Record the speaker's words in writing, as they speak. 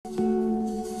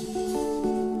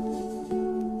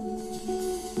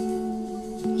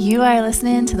You are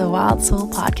listening to the Wild Soul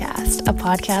Podcast, a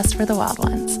podcast for the wild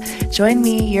ones. Join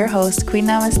me, your host, Queen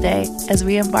Namaste, as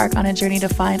we embark on a journey to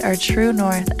find our true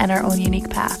north and our own unique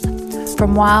path.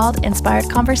 From wild, inspired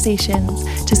conversations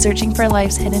to searching for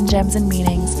life's hidden gems and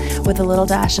meanings with a little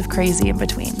dash of crazy in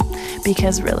between.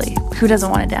 Because really, who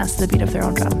doesn't want to dance to the beat of their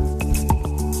own drum?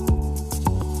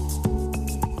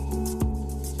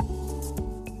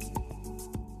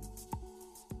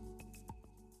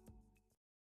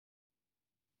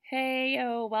 Hey,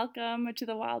 welcome to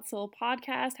the Wild Soul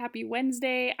Podcast. Happy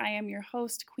Wednesday. I am your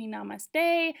host, Queen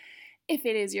Namaste. If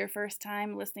it is your first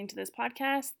time listening to this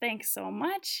podcast, thanks so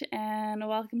much and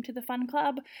welcome to the fun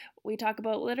club. We talk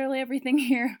about literally everything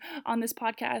here on this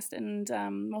podcast, and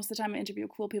most of the time I interview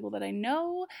cool people that I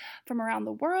know from around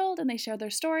the world, and they share their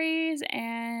stories,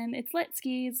 and it's lit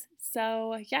skis.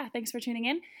 So yeah, thanks for tuning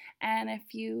in. And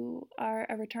if you are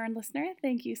a return listener,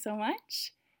 thank you so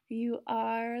much. You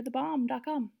are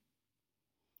thebomb.com.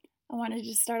 I wanted to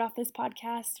just start off this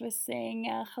podcast with saying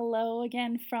hello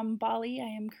again from Bali.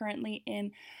 I am currently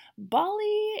in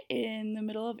Bali in the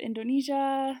middle of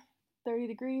Indonesia. 30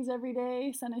 degrees every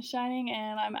day, sun is shining,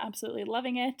 and I'm absolutely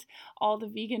loving it. All the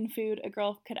vegan food a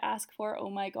girl could ask for. Oh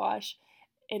my gosh,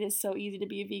 it is so easy to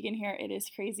be a vegan here. It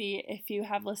is crazy. If you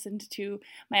have listened to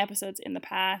my episodes in the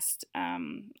past,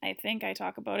 I think I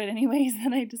talk about it anyways,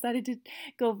 and I decided to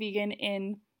go vegan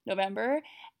in November,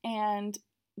 and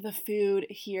the food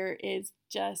here is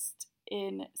just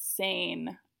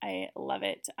insane. I love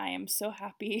it. I am so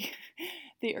happy.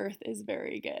 The earth is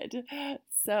very good.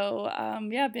 So,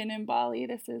 I've been in Bali.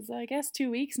 This is, I guess, 2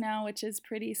 weeks now, which is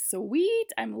pretty sweet.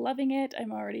 I'm loving it.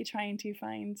 I'm already trying to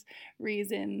find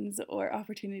reasons or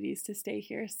opportunities to stay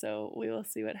here. So we will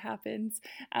see what happens.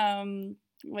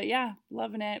 But yeah,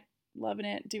 loving it.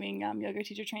 Doing yoga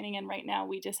teacher training, and right now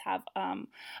we just have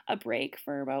a break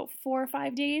for about 4 or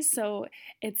 5 days, so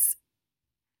it's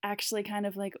actually kind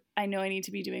of like I know I need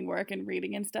to be doing work and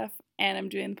reading and stuff, and I'm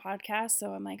doing the podcast,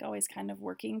 so I'm like always kind of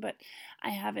working, but I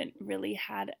haven't really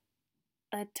had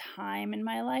a time in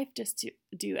my life just to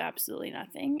do absolutely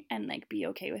nothing and like be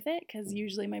okay with it, because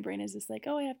usually my brain is just like,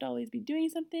 oh, I have to always be doing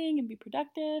something and be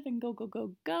productive and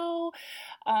go.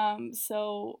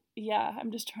 So yeah,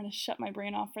 I'm just trying to shut my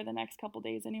brain off for the next couple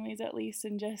days anyways, at least,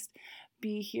 and just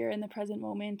be here in the present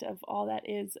moment of all that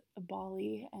is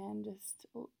Bali, and just,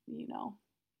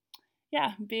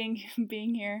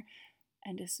 being here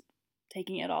and just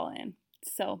taking it all in.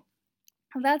 So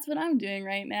that's what I'm doing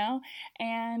right now.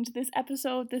 And this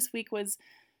episode this week was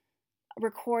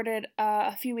recorded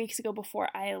a few weeks ago before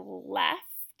I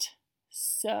left.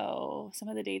 So some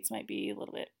of the dates might be a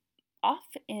little bit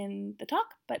off in the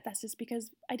talk, but that's just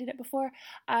because I did it before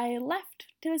I left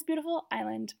to this beautiful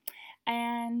island.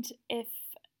 And if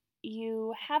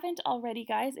you haven't already,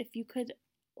 guys, if you could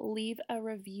leave a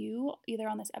review either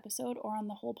on this episode or on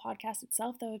the whole podcast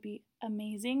itself, that would be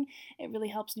amazing. It really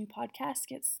helps new podcasts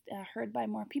get heard by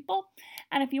more people.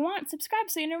 And if you want, subscribe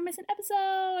so you never miss an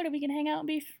episode and we can hang out and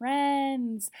be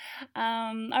friends.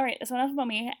 All right, so enough about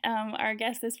me. Our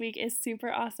guest this week is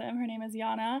super awesome. Her name is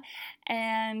Jana,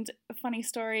 and funny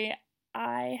story,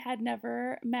 I had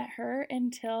never met her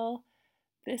until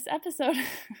this episode.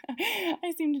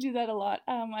 I seem to do that a lot.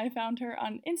 I found her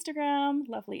on Instagram,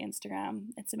 lovely Instagram,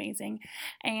 it's amazing,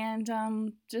 and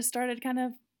just started kind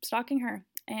of stalking her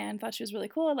and thought she was really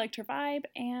cool. I liked her vibe,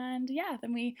 and yeah,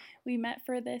 then we met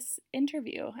for this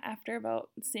interview after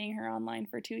about seeing her online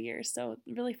for 2 years, so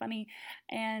really funny.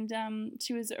 And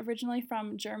she was originally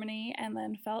from Germany and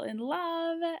then fell in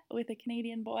love with a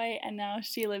Canadian boy, and now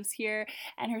she lives here,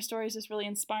 and her story is just really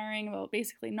inspiring about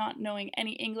basically not knowing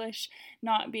any English,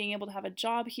 not being able to have a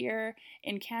job here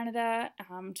in Canada,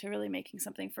 to really making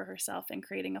something for herself and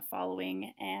creating a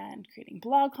following and creating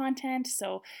blog content.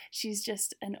 So she's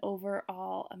just an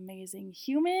overall amazing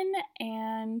human,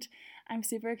 and I'm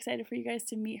super excited for you guys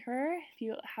to meet her if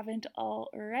you haven't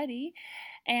already.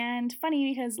 And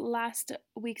funny, because last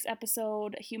week's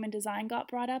episode, human design, got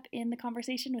brought up in the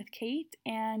conversation with Kate,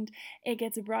 and it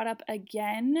gets brought up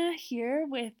again here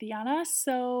with Jana.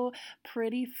 So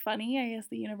pretty funny. I guess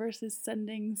the universe is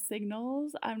sending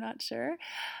signals. I'm not sure.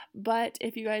 But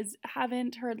if you guys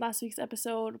haven't heard last week's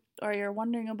episode, or you're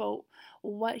wondering about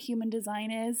what human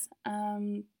design is,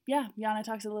 Jana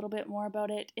talks a little bit more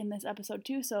about it in this episode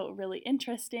too, so really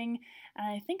interesting. And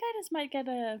I think I just might get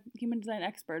a human design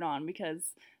expert on,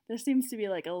 because there seems to be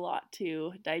like a lot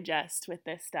to digest with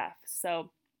this stuff.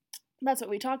 So that's what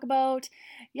we talk about.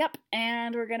 Yep,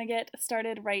 and we're gonna get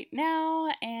started right now,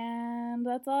 and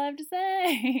that's all I have to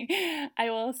say. I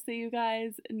will see you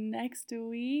guys next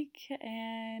week,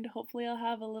 and hopefully I'll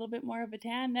have a little bit more of a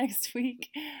tan next week.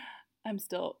 I'm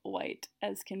still white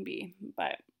as can be,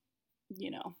 but you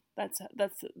know, that's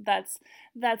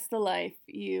the life.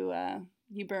 You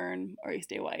burn or you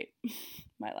stay white.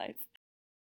 My life.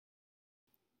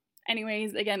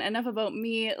 Anyways, again, enough about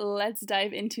me. Let's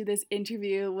dive into this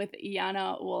interview with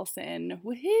Jana Wollesen.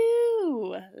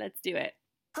 Woohoo! Let's do it.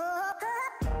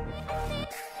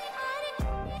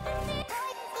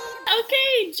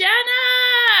 Okay,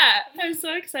 Jana! I'm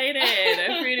so excited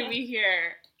for you to be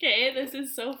here. Okay, this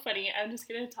is so funny. I'm just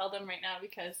going to tell them right now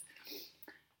because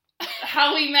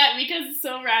how we met, because it's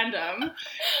so random.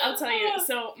 I'll tell you.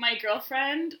 So my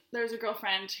girlfriend, there's a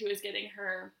girlfriend who is getting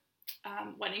her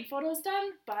wedding photos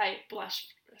done by Blush.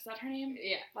 Is that her name?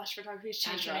 Yeah. Blush Photography. She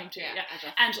changed her name too. Yeah.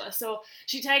 Angela. So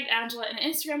she tagged Angela in an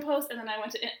Instagram post, and then I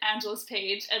went to Angela's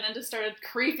page, and then just started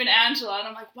creeping Angela, and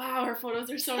I'm like, wow, her photos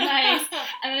are so nice.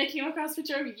 And then I came across a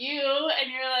picture of you,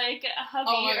 and you're like a hubby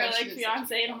or like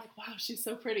fiance, and I'm like, wow, she's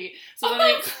so pretty. So then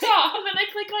I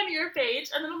click on your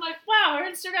page, and then I'm like, wow, her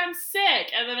Instagram's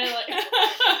sick. And then I like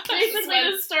basically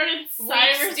just started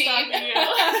cyber stalking you.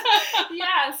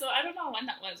 Yeah. So I don't know when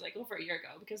that was, like over a year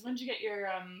ago, because when did you get your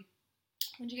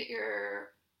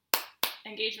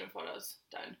engagement photos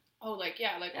done? Oh, over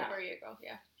a year ago,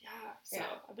 yeah. Yeah, so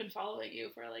I've been following you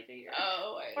for like a year.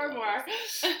 Oh, or more.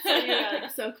 So you're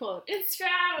like so cool on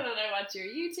Instagram, and then I watch your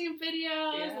YouTube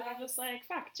videos, and I'm just like,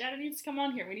 fuck, Jana needs to come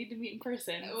on here. We need to meet in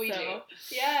person. We do.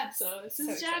 Yeah. So this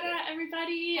is Jana,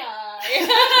 everybody. Hi.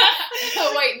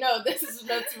 Oh wait, no,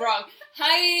 that's wrong.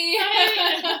 Hi.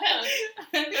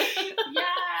 Yeah,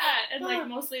 and like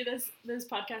mostly this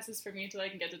podcast is for me to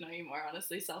like get to know you more,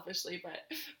 honestly, selfishly, but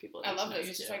people. I love this.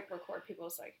 It's just like record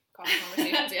people's like coffee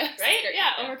conversations. Yeah. Right?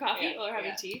 Yeah, over coffee or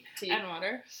having tea and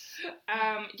water.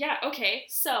 Yeah. Okay.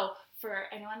 So for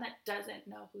anyone that doesn't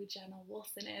know who Jana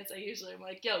Wollesen is, I usually am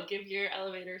like, yo, give your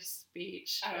elevator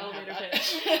speech, elevator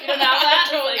pitch. You don't have that?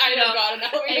 I don't got an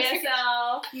elevator.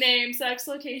 ASL, name, sex,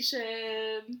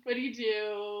 location. What do you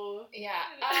do? Yeah.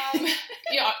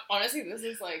 Honestly, this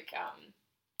is like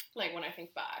when I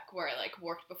think back where I like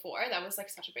worked before, that was like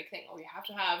such a big thing. Oh, you have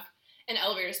to have an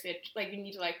elevator speech. Like you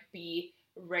need to like be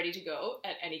ready to go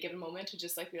at any given moment to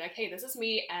just like be like, hey, this is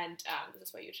me, and this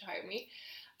is why you should hire me.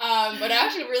 But I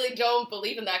actually really don't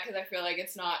believe in that, because I feel like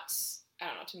it's not, I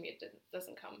don't know, to me it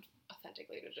doesn't come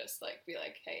authentically to just like be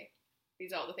like, hey,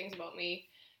 these are all the things about me,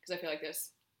 because I feel like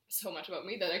there's so much about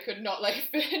me that I could not like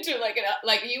fit into like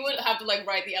you would have to like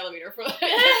ride the elevator for like 30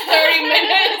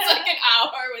 minutes, like an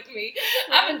hour with me,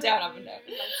 up and down.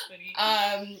 That's funny.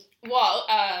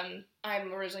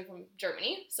 I'm originally from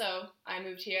Germany, so I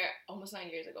moved here almost 9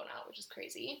 years ago now, which is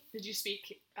crazy. Did you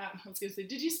speak? I was gonna say,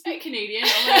 did you speak Canadian?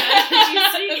 Oh my god, did you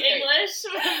speak English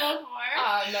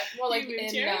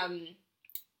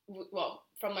before?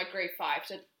 From like grade 5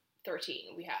 to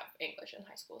 13, we have English in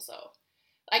high school, so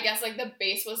I guess like the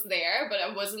base was there, but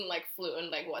I wasn't like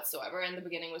fluent like whatsoever. And the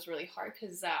beginning was really hard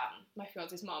because my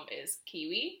fiance's mom is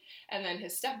Kiwi, and then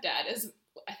his stepdad is,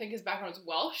 I think his background is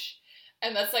Welsh.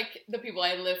 And that's, like, the people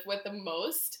I live with the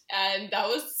most. And that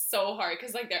was so hard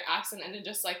because, like, their accent and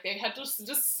just, like, they had to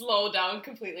just slow down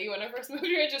completely when I first moved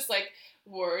here, just, like,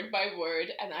 word by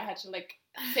word. And I had to, like,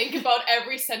 think about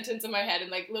every sentence in my head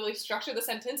and, like, literally structure the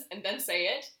sentence and then say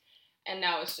it. And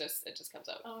now it just comes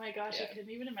out. Oh, my gosh, yeah. I couldn't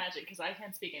even imagine, because I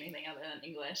can't speak anything other than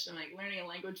English. And, like, learning a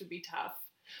language would be tough.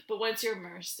 But once you're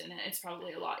immersed in it, it's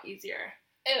probably a lot easier.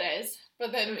 It is,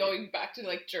 but then going back to,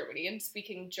 like, Germany and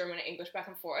speaking German and English back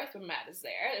and forth when Matt is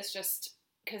there, it's just,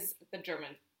 because the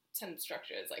German sentence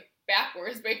structure is, like,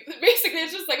 backwards, basically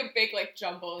it's just, like, a big, like,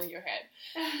 jumble in your head,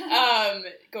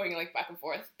 going, like, back and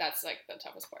forth, that's, like, the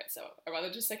toughest part, so I'd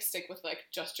rather just, like, stick with, like,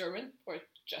 just German or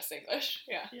just English,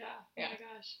 yeah. Oh my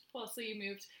gosh. Well, so you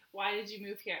moved, why did you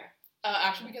move here?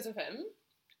 Actually because of him.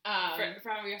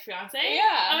 From your fiance?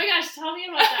 Yeah. Oh my gosh, tell me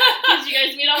about that. Did you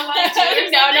guys meet online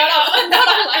too? Not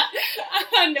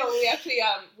online. No,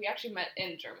 we actually met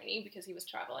in Germany because he was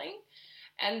traveling,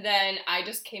 and then I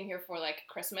just came here for like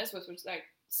Christmas, which was like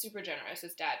super generous.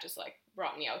 His dad just like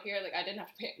brought me out here. Like I didn't have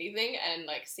to pay anything, and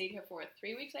like stayed here for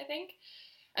 3 weeks, I think.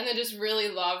 And then just really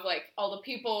loved like all the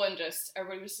people, and just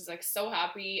everybody was just like so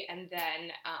happy. And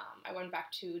then I went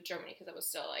back to Germany because I was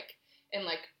still like in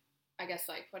like, I guess,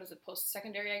 like, what is it,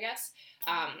 post-secondary, I guess,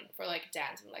 for, like,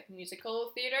 dance and, like,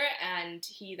 musical theater, and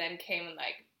he then came and,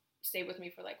 like, stayed with me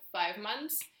for, like, 5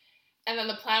 months, and then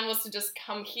the plan was to just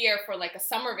come here for, like, a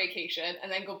summer vacation,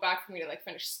 and then go back for me to, like,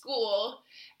 finish school,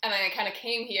 and then I kind of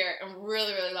came here and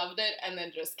really, really loved it, and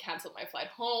then just canceled my flight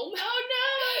home. Oh,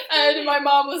 no! And my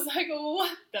mom was like,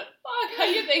 what the fuck, how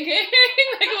you thinking?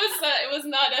 Like, it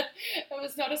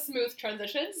was not a smooth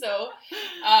transition, so,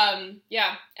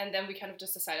 yeah, and then we kind of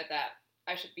just decided that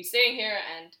I should be staying here,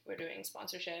 and we're doing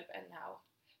sponsorship, and now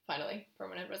finally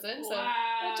permanent resident. So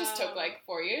it just took like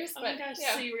 4 years. Oh but, my gosh!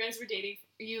 yeah. So you guys were dating.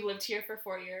 You lived here for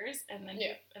 4 years, and then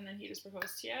he just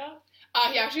proposed to you.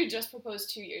 He actually just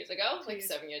proposed 2 years ago,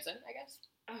 7 years in, I guess.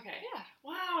 Okay. Yeah.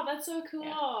 Wow, that's so cool.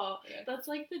 Yeah. That's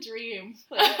like the dream.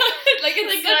 Like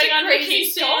it's such a crazy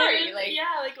story.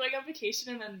 Like going on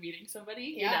vacation and then meeting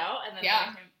somebody, you know, and then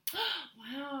meeting him.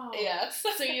 Wow. Yes.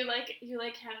 So you like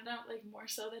Canada like more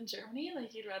so than Germany?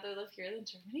 Like you'd rather live here than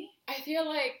Germany? I feel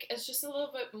like it's just a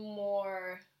little bit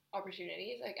more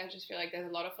opportunities. Like I just feel like there's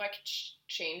a lot of like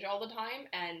change all the time,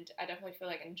 and I definitely feel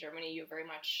like in Germany you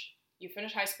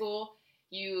finish high school,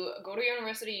 you go to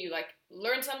university, you like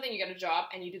learn something, you get a job,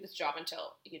 and you do this job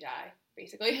until you die,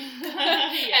 basically.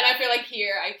 And I feel like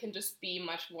here I can just be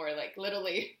much more like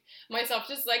literally myself,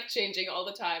 just like changing all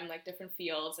the time, like different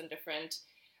fields and different,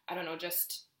 I don't know,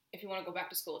 just if you want to go back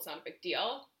to school, it's not a big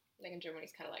deal. Like in Germany,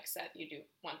 it's kind of like set, you do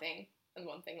one thing and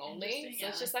one thing only. So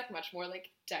it's just like much more like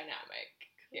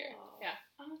dynamic here. Yeah.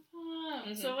 Awesome.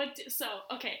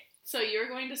 Mm-hmm. So you were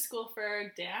going to school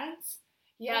for dance?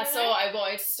 Yeah, so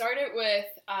I started with,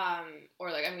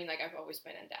 I've always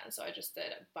been in dance, so I just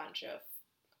did a bunch of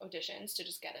auditions to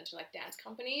just get into, like, dance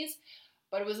companies,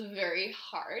 but it was very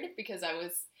hard because I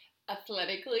was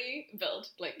athletically built,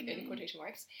 like, in quotation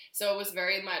marks, so it was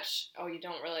very much, you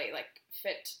don't really, like,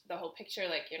 fit the whole picture,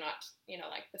 like, you're not,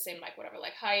 like, the same, like, whatever,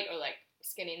 like, height or, like,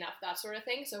 skinny enough, that sort of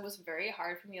thing, so it was very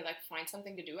hard for me to, like, find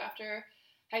something to do after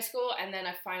high school, and then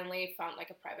I finally found, like,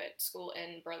 a private school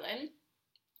in Berlin.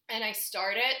 And I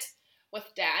started with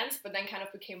dance, but then kind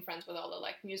of became friends with all the,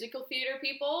 like, musical theater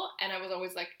people. And I was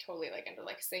always, like, totally, like, into,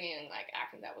 like, singing and, like,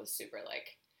 acting. That was super,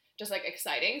 like, just, like,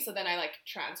 exciting. So then I, like,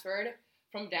 transferred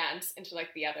from dance into,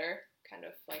 like, the other kind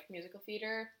of, like, musical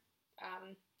theater,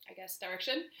 I guess,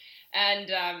 direction. And,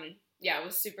 it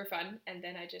was super fun. And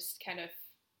then I just kind of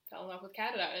fell in love with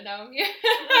Canada. And now I'm here.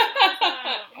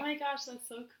 Oh, my gosh, that's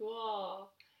so cool.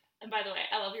 And by the way,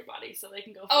 I love your body, so they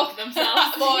can go fuck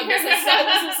themselves. Well, this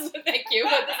is thank you,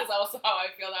 but this is also how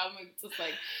I feel now. I'm just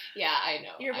like, yeah, I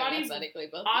know. Your body's aesthetically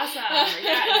built. Awesome.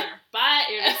 Yeah, your butt,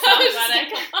 you're just so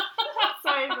athletic.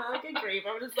 Sorry, I feel like a creep.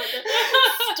 I'm just like a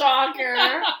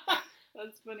stalker.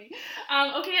 That's funny.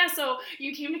 So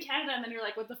you came to Canada, and then you're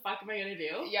like, what the fuck am I gonna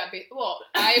do? Yeah,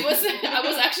 I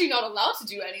was actually not allowed to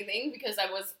do anything because I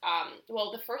was,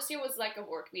 the first year was like a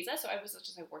work visa, so I was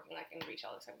just like working like in retail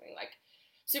or something like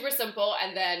super simple,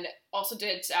 and then also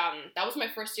did, that was my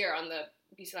first year on the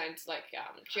BC Lions, like,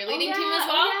 cheerleading team as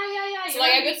well. So,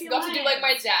 like, I got to do, like,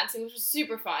 my dancing, which was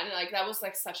super fun, and, like, that was,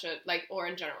 like, such a, like, or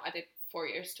in general, I did 4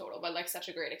 years total, but, like, such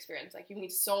a great experience. Like, you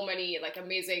meet so many, like,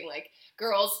 amazing, like,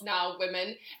 girls, now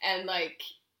women, and, like,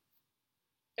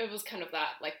 it was kind of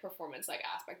that, like, performance, like,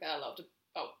 aspect that I loved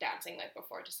about dancing, like,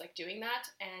 before, just, like, doing that,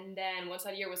 and then once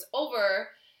that year was over,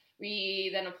 we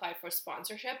then applied for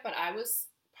sponsorship, but I was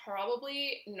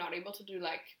probably not able to do,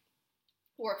 like,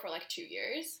 work for, like, 2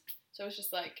 years. So it was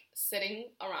just, like, sitting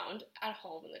around at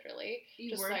home, literally. You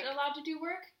just, weren't like, allowed to do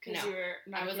work? No. You were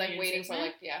not I was, like, waiting for,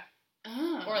 like,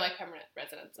 or, like, permanent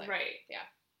residence. Like, right. Yeah.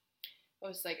 It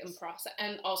was, like, in process.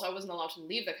 And also, I wasn't allowed to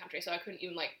leave the country, so I couldn't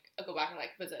even, like, go back and,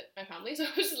 like, visit my family. So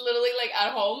I was literally, like,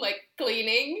 at home, like,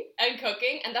 cleaning and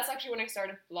cooking. And that's actually when I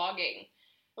started blogging.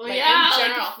 Well, like, yeah, in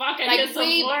general.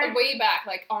 like, way back,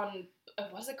 like, on,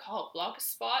 what's it called?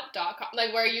 Blogspot.com?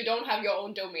 Like, where you don't have your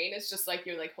own domain. It's just, like,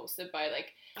 you're, like, hosted by,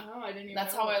 like... Oh, I didn't even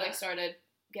That's know how I, that. like, started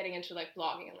getting into, like,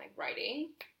 blogging and, like, writing.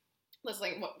 That's,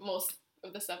 like, what most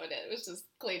of the stuff I did. It was just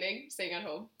cleaning, staying at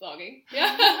home, blogging.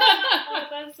 Yeah. Oh,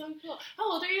 that's so cool.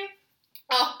 How old are you?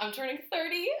 Oh, I'm turning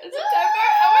 30 in September.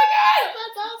 Oh, my God.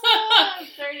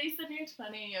 That's awesome. 30's the new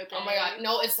 20, okay. Oh, my God.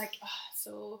 No, it's, like,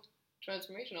 so...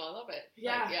 transformational. I love it.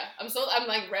 Yeah. Like, I'm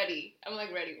like ready. I'm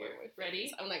like ready for it.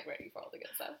 Ready? I'm like ready for all the good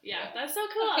stuff. Yeah, that's so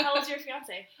cool. How old's your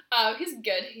fiance? He's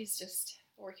good. He's just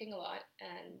working a lot,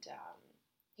 and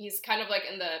he's kind of like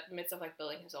in the midst of like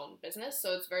building his own business.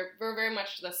 So we're very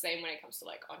much the same when it comes to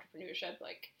like entrepreneurship.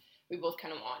 Like we both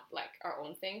kind of want like our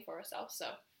own thing for ourselves. So.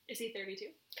 Is he 32?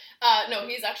 No,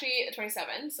 he's actually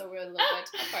 27, so we're a little bit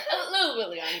apart. A little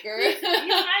bit younger. He's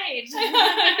my age.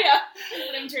 Yeah.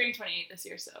 But I'm turning 28 this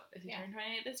year, so is he turning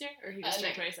 28 this year? Or he just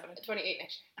turned 27? 28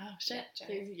 next year. Oh, shit. Yeah,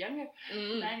 so he's younger.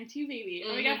 Mm-hmm. 92, baby.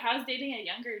 Oh my God, how's dating a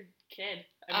younger kid?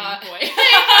 Boy.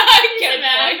 He's a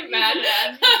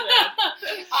man.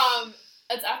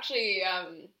 It's actually,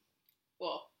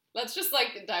 let's just,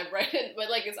 like, dive right in, but,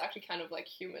 like, it's actually kind of, like,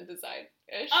 human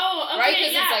design-ish. Oh, okay, right?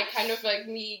 Because it's, like, kind of, like,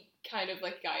 me kind of,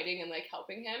 like, guiding and, like,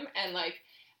 helping him, and, like,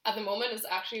 at the moment, it's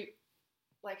actually,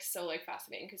 like, so, like,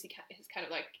 fascinating, because he's kind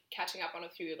of, like, catching up on a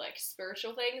few, like,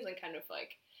 spiritual things, and kind of,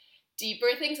 like, deeper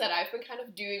things that I've been kind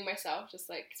of doing myself, just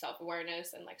like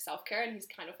self-awareness and like self-care, and he's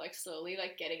kind of like slowly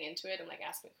like getting into it and like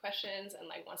asking questions and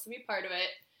like wants to be part of it.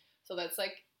 So that's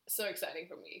like so exciting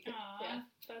for me. Aww, yeah,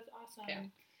 that's awesome. Yeah.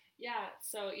 Yeah,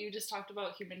 so you just talked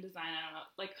about human design. I don't know,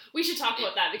 like, we should talk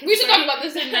about that, because we should talk about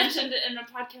this. Been mentioned in a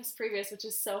podcast previous, which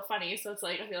is so funny. So it's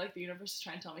like, I feel like the universe is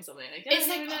trying to tell me something. Like, it's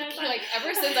like, okay, like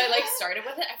ever since I like started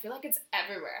with it, I feel like it's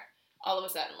everywhere. All of a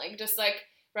sudden, like just like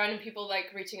random people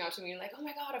like reaching out to me and like, oh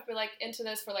my god, I've been like into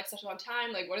this for like such a long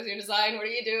time. Like, what is your design? What are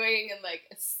you doing? And like,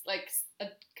 it's like a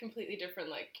completely different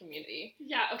like community.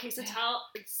 Yeah. Okay. So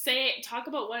talk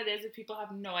about what it is if people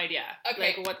have no idea.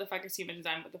 Okay. Like, what the fuck is human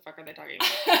design? What the fuck are they talking about?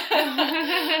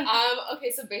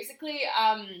 Okay. So basically,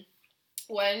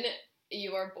 when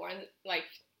you are born, like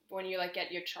when you like get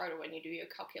your chart or when you do your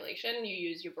calculation, you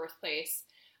use your birthplace.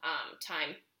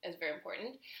 Time is very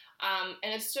important.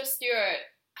 And it's just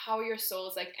how your soul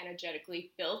is like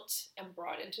energetically built and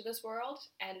brought into this world,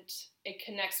 and it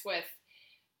connects with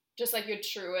just like your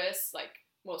truest, like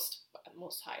most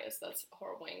highest, that's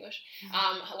horrible English,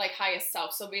 like highest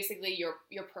self. So basically your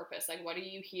purpose, like what are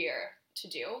you here to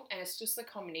do? And it's just a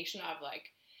combination of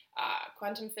like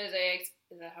quantum physics,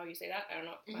 is that how you say that? I don't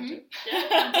know. Quantum. Mm-hmm.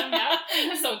 Yeah, quantum, yeah.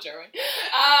 So German.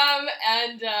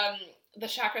 And the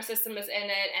chakra system is in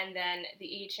it, and then the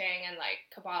I Ching and like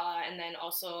Kabbalah, and then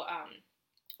also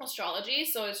astrology.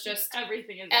 So it's just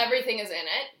everything is in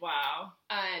it. Wow.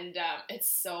 And it's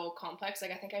so complex.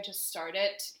 Like I think I just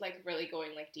started like really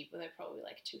going like deep with it probably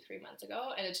like 2-3 months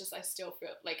ago, and it's just I still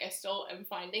feel like I still am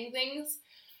finding things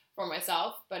for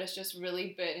myself, but it's just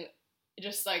really been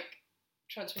just like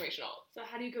transformational. So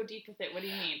how do you go deep with it? What do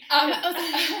you mean?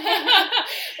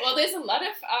 Well, there's a lot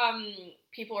of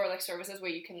people or like services where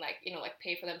you can like, you know, like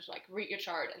pay for them to like read your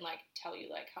chart and like tell you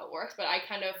like how it works. But I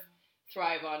kind of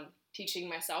thrive on teaching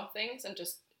myself things and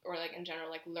just, or like in general,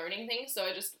 like learning things. So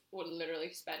I just would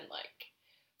literally spend like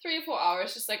 3 to 4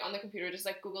 hours just like on the computer, just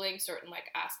like Googling certain like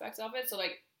aspects of it. So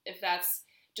like if that's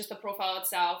just the profile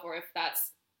itself, or if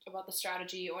that's about the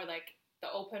strategy or like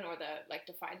the open or the like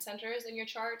defined centers in your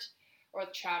chart, or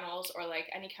the channels, or like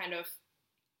any kind of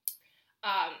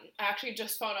I actually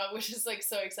just found out, which is like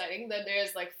so exciting, that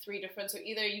there's like 3 different, so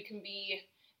either you can be,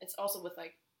 it's also with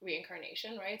like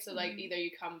reincarnation, right? So like either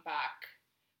you come back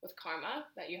with karma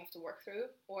that you have to work through,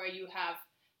 or you have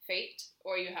fate,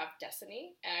 or you have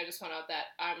destiny. And I just found out that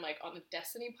I'm like on the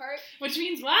destiny part. Which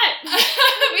means what?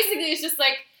 Basically it's just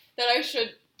like that I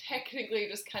should technically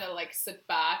just kind of like sit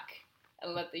back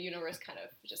and let the universe kind of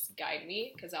just guide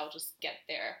me, because I'll just get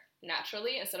there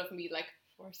naturally instead of me like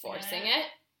forcing it,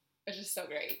 which is so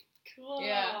great. Cool.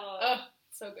 Yeah. Oh,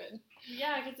 so good.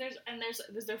 Yeah, because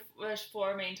there's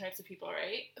 4 main types of people,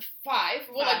 right? 5.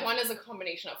 Well, 5. Like one is a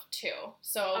combination of 2.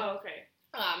 So. Oh, okay.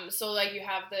 So like you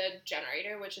have the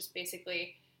generator, which is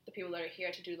basically the people that are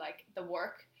here to do like the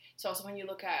work. So also when you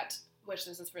look at, which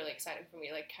this is really exciting for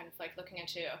me, like kind of like looking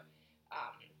into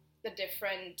the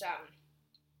different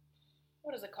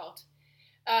what is it called?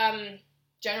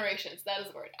 Generations, that is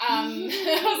the word. I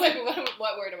was like,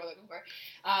 what word am I looking for?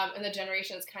 And the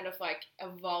generations kind of like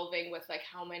evolving with like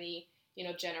how many, you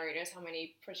know, generators, how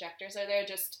many projectors are there,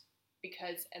 just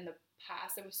because in the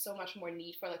past there was so much more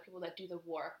need for like people that do the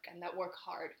work and that work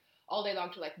hard all day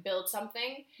long to like build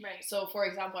something. Right. So for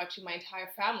example, actually my entire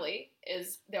family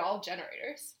they're all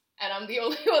generators. And I'm the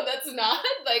only one that's not.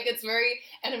 Like, it's very,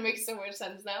 and it makes so much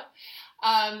sense now.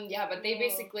 Yeah, but they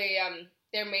basically,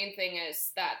 their main thing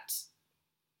is that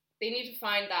they need to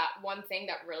find that one thing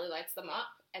that really lights them up,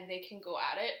 and they can go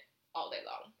at it all day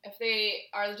long. If they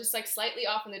are just like slightly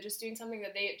off and they're just doing something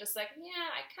that they just like,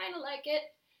 yeah, I kind of like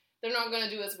it, they're not going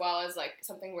to do as well as like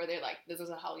something where they're like, this is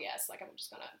a hell yes, like I'm just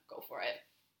going to go for it.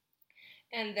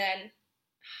 And then,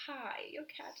 hi, your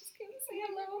cat just came to say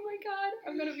hello. Oh my god,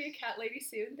 I'm gonna be a cat lady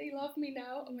soon. They love me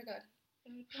now. Oh my god.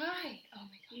 Hi. Oh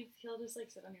my god. He'll just like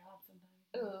sit on your lap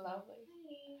sometimes.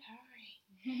 Lovely.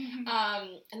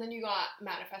 Hi. And then you got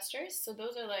manifestors. So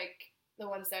those are like the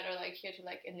ones that are like here to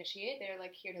like initiate. They're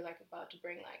like here to like about to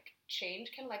bring like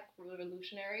change, kind of like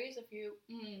revolutionaries, if you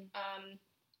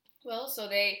will. So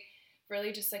they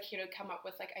really just like here to come up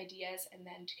with like ideas, and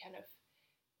then to kind of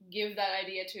give that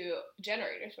idea to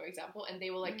generators, for example, and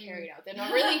they will like carry it out. They're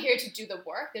not really here to do the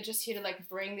work. They're just here to like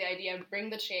bring the idea,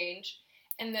 bring the change,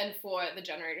 and then for the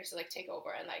generators to like take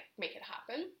over and like make it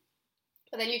happen.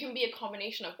 But then you can be a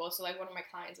combination of both. So like one of my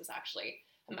clients is actually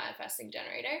a manifesting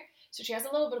generator. So she has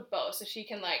a little bit of both. So she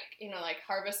can like, you know, like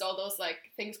harvest all those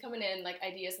like things coming in, like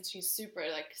ideas, and she's super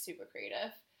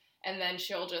creative. And then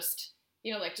she'll just,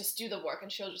 you know, like just do the work,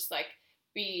 and she'll just like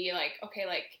be like, okay,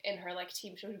 like in her like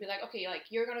team, she would be like, okay, like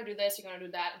you're gonna do this, you're gonna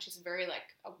do that, and she's very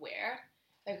like aware,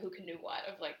 like who can do what,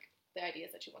 of like the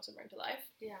ideas that she wants to bring to life.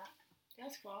 Yeah,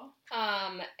 that's cool.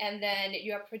 And then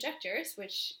you have projectors,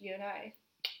 which you and I.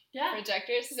 Yeah.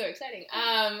 Projectors is so exciting.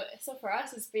 So for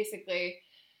us, it's basically,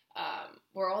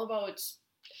 we're all about,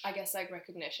 I guess, like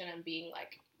recognition and being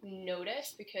like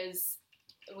noticed, because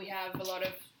we have a lot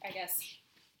of, I guess,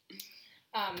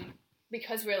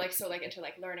 because we're like so like into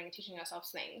like learning and teaching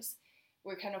ourselves things,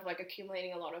 we're kind of like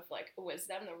accumulating a lot of like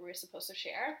wisdom that we're supposed to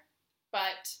share,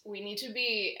 but we need to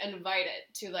be invited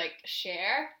to like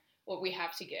share what we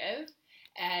have to give.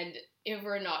 And if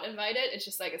we're not invited, it's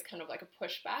just like, it's kind of like a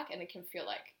pushback, and it can feel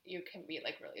like you can be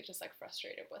like really just like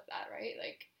frustrated with that, right?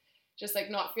 Like just like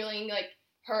not feeling like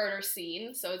heard or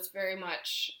seen. So it's very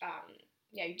much,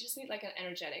 yeah, you just need like an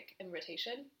energetic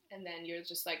invitation, and then you're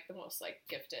just like the most like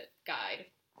gifted guide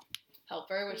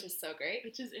helper, which is so great.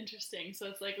 Which is interesting. So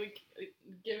it's like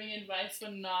giving advice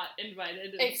when not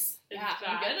invited is yeah,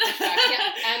 bad.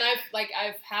 Yeah. And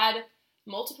I've had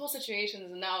multiple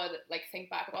situations, and now I like think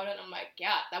back about it, and I'm like,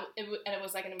 yeah, and it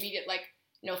was like an immediate like,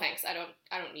 no thanks, I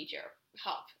don't need your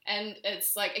help. And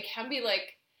it's like, it can be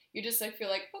like, you just like feel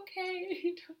like, okay,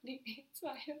 you don't need me, it's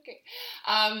fine, okay.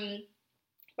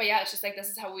 But yeah, it's just like, this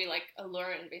is how we like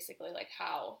learn basically like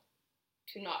how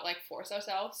to not like force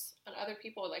ourselves on other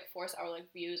people, or like force our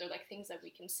like views or like things that we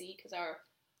can see, because our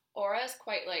aura is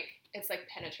quite like, it's like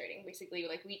penetrating basically.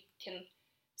 Like we can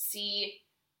see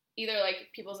either like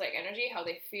people's like energy, how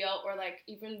they feel, or like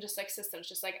even just like systems,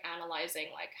 just like analyzing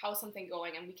like how's something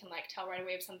going, and we can like tell right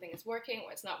away if something is working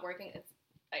or it's not working. It's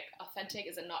like authentic,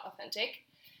 is it not authentic?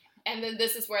 And then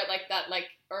this is where like that like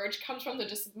urge comes from, to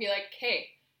just be like, hey,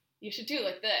 you should do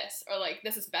like this, or like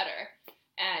this is better.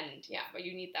 And yeah, but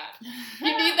you need that.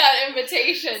 You need that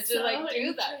invitation to like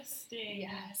do that. Interesting.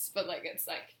 Yes, but like it's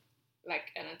like,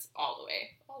 and it's all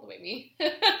the way me.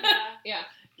 Yeah.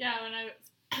 When I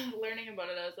was learning about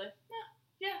it, I was like,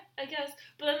 yeah, I guess.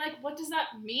 But then like, what does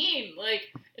that mean?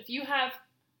 Like, if you have,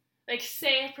 like,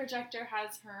 say a projector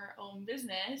has her own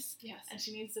business, yes, and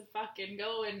she needs to fucking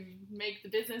go and make the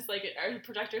business, like, our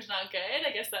projector's not good,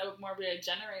 I guess that would more be a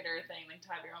generator thing, like, to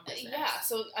have your own business. Yeah,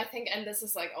 so I think, and this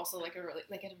is, like, also, like, a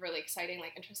really exciting,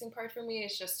 like, interesting part for me,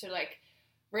 is just to, like,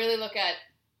 really look at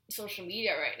social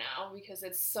media right now, because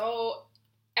it's so,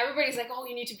 everybody's like, oh,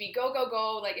 you need to be go,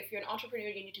 like, if you're an entrepreneur,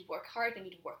 you need to work hard, you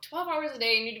need to work 12 hours a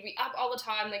day, you need to be up all the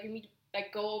time, like, you need to,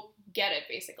 like, go get it,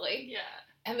 basically. Yeah.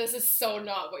 And this is so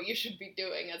not what you should be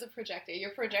doing as a projector. Your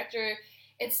projector,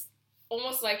 it's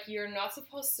almost like you're not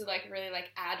supposed to, like, really, like,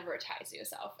 advertise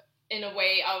yourself in a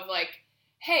way of, like,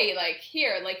 hey, like,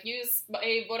 here, like, use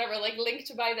a whatever, like, link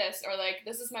to buy this, or, like,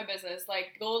 this is my business, like,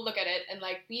 go look at it, and,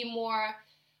 like, be more,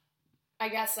 I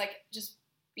guess, like, just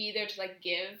be there to, like,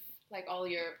 give, like, all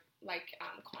your, like,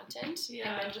 content,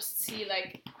 yeah. And then just see,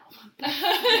 like,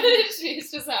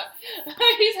 she's just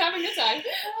he's having a time.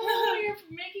 Oh, you're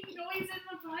making noise in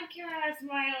the podcast,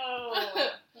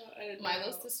 Milo.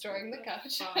 Milo's destroying the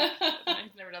couch.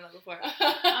 I've never done that before.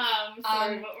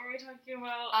 Sorry, what were we talking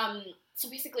about? So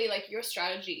basically, like, your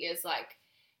strategy is, like,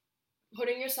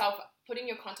 putting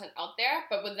your content out there,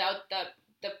 but without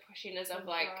the pushiness of,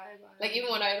 like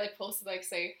even when I, like, posted, like,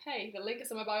 say, hey, the link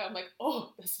is in my bio, I'm like,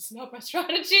 oh, this is not my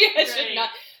strategy, I should not,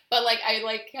 but, like, I,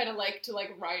 like, kind of like to,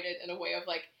 like, write it in a way of,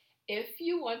 like, if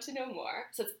you want to know more,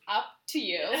 so it's up to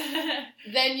you,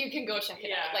 then you can go check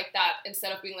it out, like that,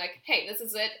 instead of being like, hey, this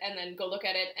is it, and then go look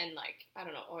at it, and, like, I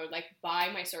don't know, or, like, buy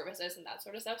my services and that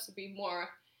sort of stuff, so be more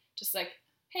just, like,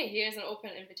 hey, here's an open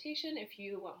invitation. If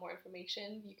you want more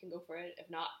information, you can go for it. If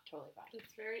not, totally fine.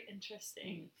 It's very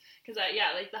interesting. Because,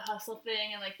 like, the hustle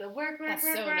thing and, like, the work. Nice.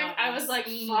 I was like,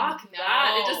 fuck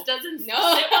that. It just doesn't sit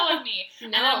well with me.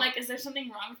 And I'm like, is there something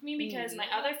wrong with me? Because my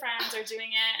other friends are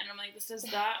doing it, and I'm like, this does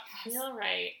not feel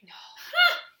right. No.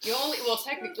 You only,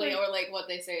 technically, or, like, what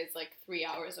they say is, like, 3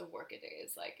 hours of work a day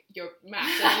is, like, your max,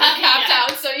 and you're capped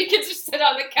out, so you can just sit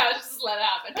on the couch and just let it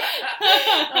happen.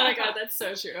 Oh my god, that's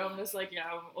so true. I'm just like,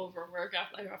 I'm overwork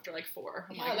after like 4.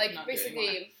 I'm like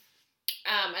basically,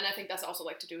 and I think that's also,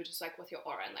 like, to do just, like, with your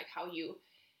aura, and, like, how you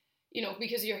know,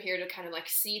 because you're here to kind of, like,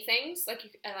 see things, like,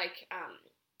 and, like,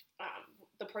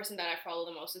 the person that I follow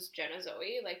the most is Jana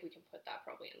Zoe, like, we can put that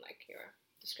probably in, like, your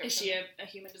description. Is she a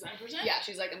human design person? Yeah,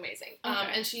 she's, like, amazing.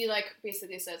 Okay. And she, like,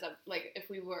 basically says that, like, if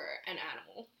we were an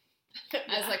animal,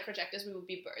 as, like, projectors, we would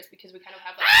be birds, because we kind of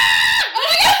have, like...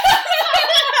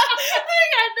 Oh my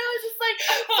god, no, it's just like,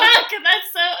 fuck,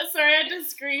 that's so... Sorry, I had to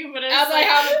scream, but it's as like... I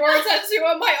have a bird tattoo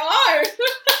on my arm!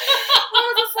 I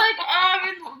was just like, I've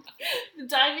been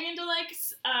diving into, like,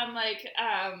 on like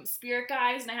spirit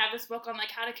guides, and I have this book on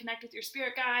like how to connect with your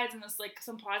spirit guides, and this like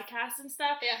some podcasts and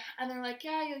stuff. Yeah. And they're like,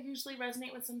 yeah, you'll usually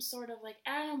resonate with some sort of like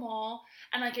animal,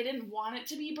 and like I didn't want it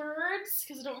to be birds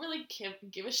because I don't really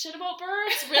give a shit about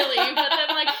birds really. But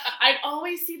then like I'd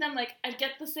always see them, like I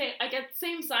get the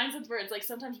same signs with birds. Like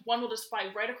sometimes one will just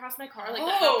fly right across my car. Like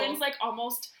that happens like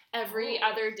almost every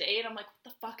other day, and I'm like,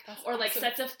 what the fuck? That's or like awesome.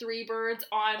 sets of 3 birds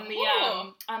on the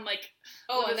on like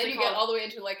and then you get all the way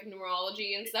into like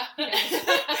numerology and stuff. Yeah,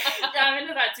 I'm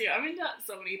into that too. I'm into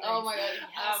so many things. Oh my god,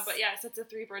 yes. But yeah, sets of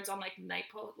 3 birds on like light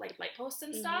posts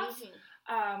and stuff.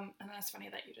 And that's funny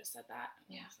that you just said that.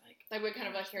 Yeah, like we're kind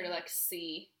of like here to like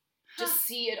see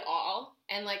it all,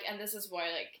 and like, and this is why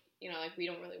like, you know, like we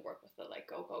don't really work with the like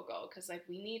go because like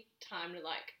we need time to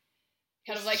like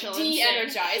kind of like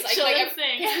de-energize,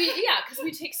 because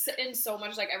we take in so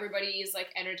much, like everybody's like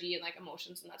energy and like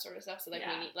emotions and that sort of stuff, so like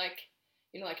we need like,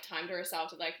 you know, like time to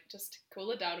ourselves to like just cool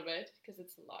it down a bit because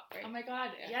it's a lot, right? Oh my god,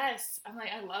 yes. I'm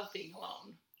like, I love being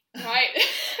alone. Right.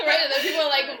 Right, and then people are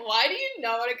like, why do you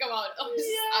not want to come out? Oh,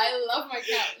 I love my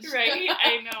couch. Right,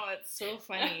 I know, it's so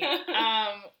funny.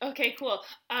 Okay, cool.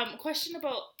 Question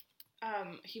about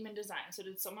human design. So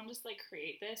did someone just like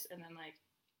create this and then like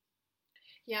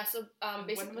yeah, so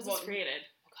basically when was this created?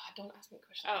 Oh god, don't ask me a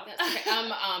question like this. Okay.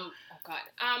 Oh god.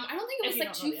 I don't think it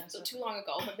was like too long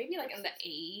ago, but maybe like in the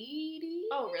 80s.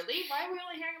 Oh really? Why are we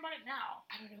only hearing about it now?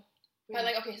 I don't know. But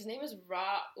like, okay, his name is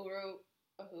Ra Uru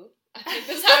Ahu. I think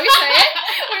that's how we say it.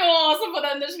 We will also put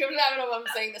that in the description. I don't know if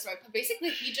I'm saying this right, but basically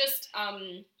he just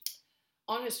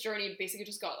on his journey basically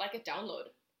just got like a download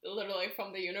literally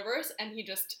from the universe, and he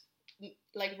just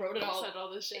like wrote it all. Said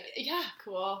all this shit. Yeah.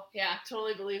 Cool. Yeah.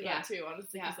 Totally believe that too,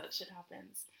 honestly, because that shit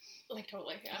happens. Like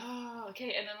totally. Yeah. Oh,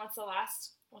 okay. And then what's the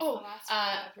last?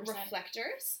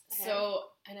 Reflectors. Okay. So,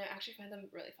 and I actually find them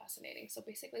really fascinating. So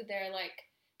basically, they're like,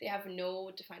 they have no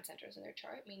defined centers in their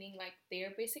chart, meaning like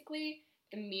they're basically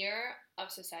the mirror of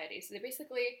society. So they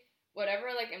basically, whatever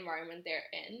like environment they're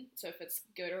in, so if it's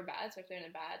good or bad, so if they're in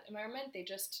a bad environment, they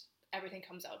just, everything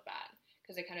comes out bad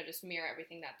because they kind of just mirror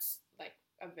everything that's like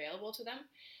available to them.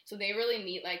 So they really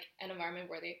need like an environment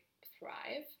where they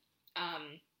thrive.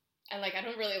 And like, I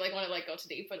don't really like want to like go too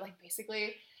deep, but like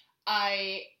basically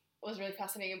I was really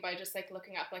fascinated by just like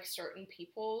looking up like certain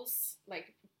people's,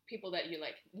 like people that you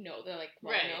like know, they're like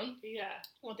well known,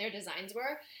 what their designs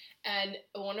were. And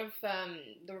one of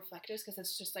the reflectors, because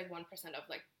it's just like 1% of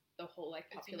like the whole like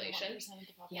population. 1% of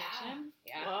the population?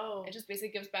 Yeah. Whoa. It just basically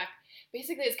gives back.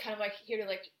 Basically, it's kind of like here to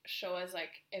like show us like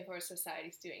if our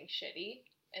society's doing shitty,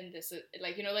 and this is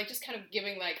like, you know, like just kind of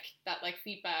giving like that like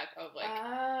feedback of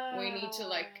like we need to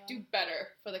like do better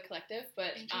for the collective.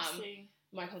 But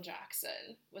Michael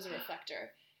Jackson was a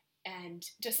reflector, and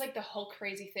just like the whole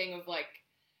crazy thing of like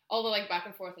all the like back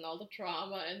and forth and all the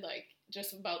drama and like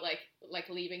just about like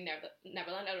leaving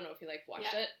Neverland. I don't know if you like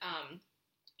watched it.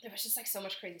 There was just like so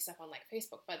mumuch crazy stuff on like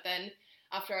Facebook, but then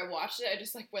after I watched it, I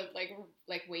just like went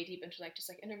like way deep into like just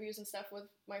like interviews and stuff with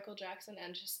Michael Jackson,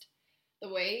 and just the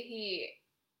way he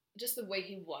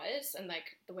was, and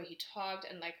like the way he talked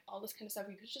and like all this kind of stuff.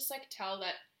 You could just like tell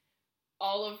that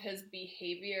all of his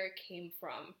behavior came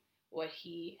from what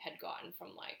he had gotten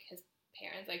from like his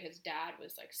parents. Like his dad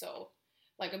was like so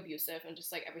like abusive, and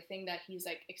just like everything that he's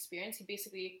like experienced, he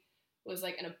basically was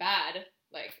like in a bad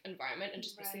like environment and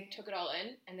just basically took it all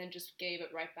in and then just gave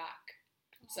it right back.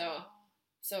 Wow.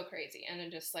 So crazy. And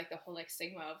then just like the whole like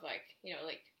stigma of like, you know,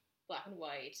 like black and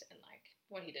white and like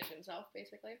what he did to himself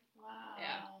basically. Wow.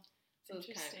 Yeah. So it's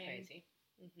kind of crazy.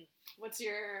 Mm-hmm. What's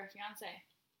your fiance?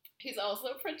 He's also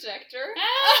a projector.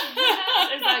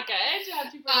 Is that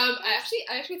good?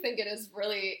 I actually think it is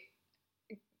really,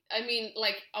 I mean,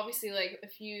 like, obviously, like,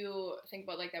 if you think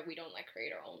about, like, that we don't, like,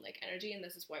 create our own, like, energy, and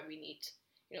this is why we need,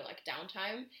 you know, like,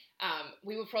 downtime,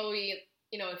 we would probably,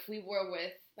 you know, if we were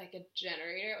with, like, a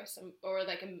generator or,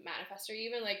 like, a manifestor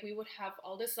even, like, we would have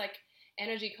all this, like,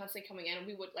 energy constantly coming in, and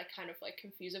we would, like, kind of, like,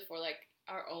 confuse it for, like,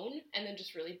 our own, and then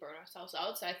just really burn ourselves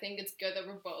out. So I think it's good that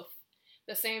we're both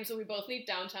the same, so we both need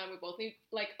downtime, we both need,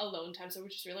 like, alone time, so we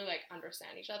just really, like,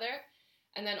 understand each other.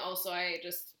 And then also I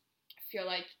just feel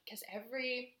like, because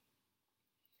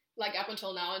like up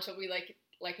until now, until we like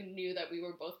knew that we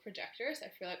were both projectors, I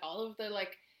feel like all of the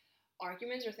like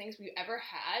arguments or things we ever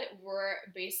had were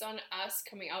based on us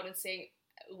coming out and saying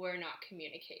we're not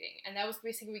communicating. And that was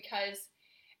basically because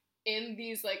in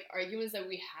these like arguments that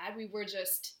we had, we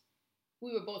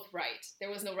were both right.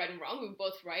 There was no right and wrong. We were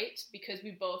both right because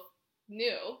we both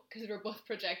knew, because we're both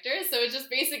projectors. So it's just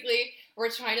basically we're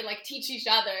trying to like teach each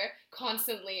other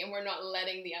constantly, and we're not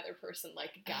letting the other person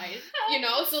like guide, you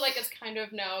know. So like it's kind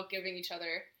of now giving each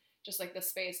other just like the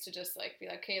space to just like be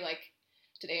like, okay, like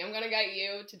today I'm gonna guide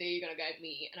you, today you're gonna guide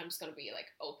me, and I'm just gonna be like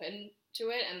open to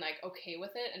it and like okay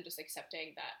with it, and just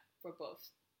accepting that we're both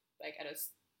like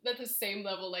at the same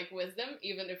level like wisdom,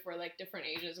 even if we're like different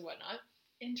ages and whatnot.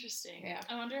 Interesting. Yeah.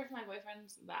 I wonder if my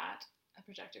boyfriend's a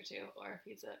projector too, or if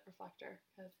he's a reflector,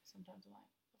 because sometimes I'm like,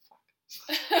 oh, fuck.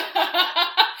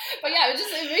 But yeah,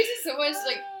 it makes it so much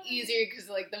like easier, because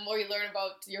like the more you learn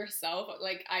about yourself,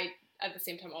 like I at the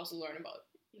same time also learn about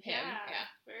him. Yeah.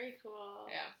 Very cool.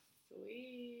 Yeah.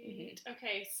 Sweet.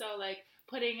 Okay, so like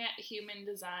putting human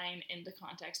design into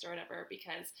context or whatever,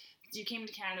 because you came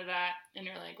to Canada and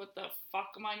you're like, what the fuck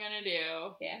am I gonna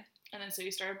do? Yeah. And then so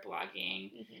you started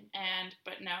blogging,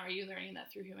 but now are you learning that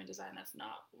through human design that's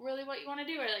not really what you want to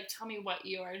do? Or like, tell me what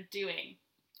you are doing.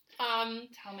 Tell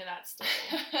me that story.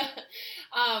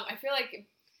 I feel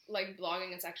like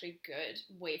blogging is actually a good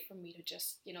way for me to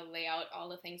just, lay out all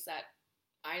the things that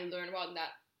I learn about and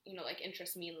that, like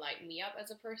interest me and light me up as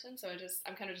a person. So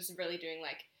I'm kind of just really doing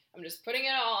like, I'm just putting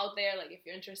it all out there. Like if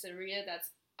you're interested, read it. That's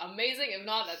amazing. If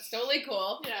not, that's totally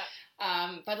cool.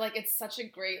 Yeah. But like, it's such a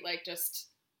great, like just,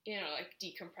 like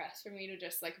decompress for me to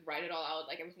just like write it all out,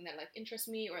 like everything that like interests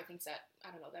me or things that,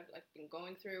 I don't know, that I've like been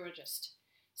going through, or just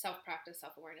self-practice,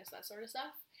 self-awareness, that sort of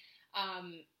stuff.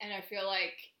 And I feel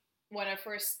like when I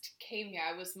first came here,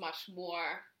 I was much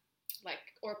more like,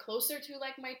 or closer to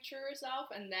like my truer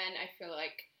self. And then I feel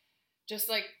like just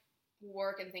like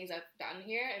work and things I've done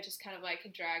here, it just kind of like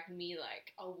dragged me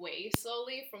like away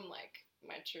slowly from like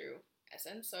my true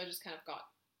essence. So I just kind of got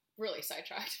really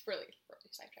sidetracked, really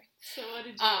sidetracked. So what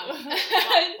did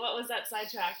you, what was that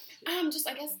sidetrack? Just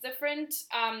I guess different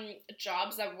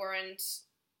jobs that weren't,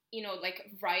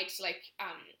 like right, like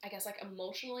I guess like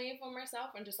emotionally for myself,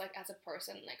 and just like as a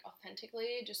person, like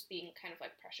authentically, just being kind of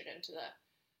like pressured into the,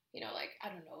 like, I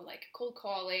don't know, like cold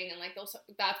calling and like those,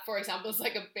 that for example is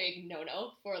like a big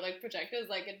no-no for like projectors.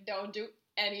 Like don't do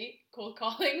any cold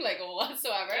calling like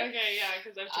whatsoever. Okay, yeah,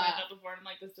 because I've tried that before and I'm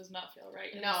like, this does not feel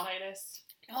right in the slightest.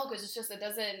 No, because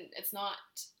it's not,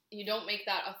 you don't make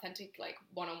that authentic like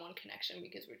one-on-one connection,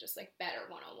 because we're just like better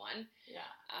one-on-one. Yeah.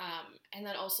 And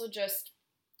then also just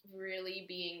really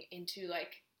being into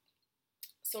like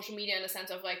social media in the sense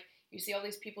of like, you see all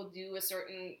these people do a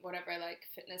certain whatever like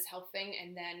fitness health thing,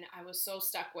 and then I was so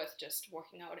stuck with just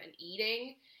working out and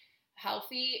eating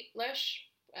healthy-ish.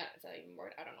 Is that even a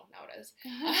word? I don't know. Now it is.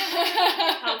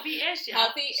 Healthy-ish, yeah.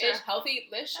 Healthy-ish, sure.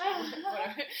 Healthy-ish,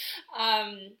 whatever.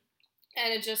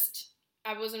 And it just,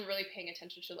 I wasn't really paying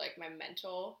attention to like my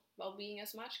mental well-being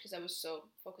as much, because I was so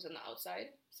focused on the outside.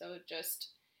 So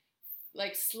just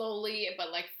like slowly,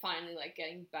 but like finally like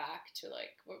getting back to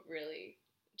like what really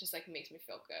just like makes me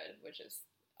feel good, which is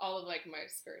all of like my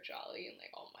spirituality and like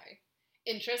all my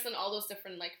interests and all those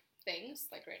different like things.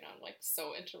 Like right now I'm like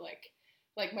so into like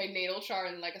my natal chart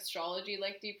and like astrology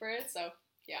like deeper. So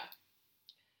yeah,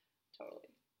 totally.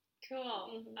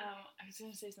 Cool. I was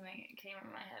gonna say something, it came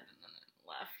in my head and then it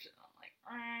left, and I'm like,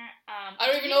 I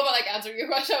don't even know if I like answered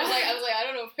your question. I was like, I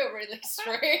don't know if it really like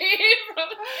straight from.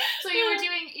 So you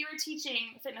were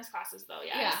teaching fitness classes though,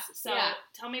 yes? Yeah. So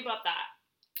tell me about that.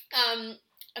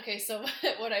 Okay, so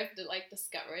what I've like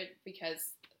discovered,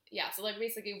 because so like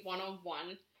basically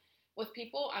one-on-one with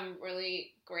people, I'm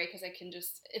really great, because I can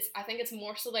just, I think it's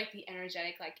more so like the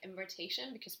energetic like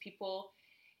invitation, because people,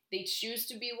 they choose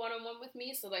to be one-on-one with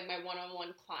me. So like my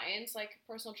one-on-one clients, like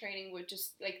personal training, would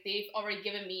just like, they've already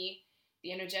given me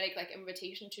the energetic like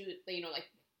invitation to, like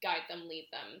guide them, lead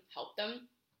them, help them.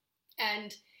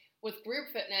 And with group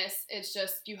fitness, it's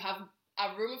just, you have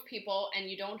a room of people and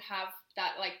you don't have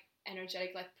that like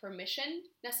energetic like permission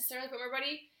necessarily from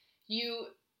everybody. You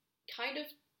kind of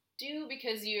do,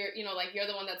 because you're you're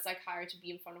the one that's like hired to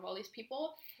be in front of all these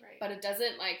people, right? But it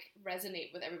doesn't like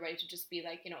resonate with everybody to just be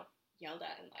like yelled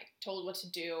at and like told what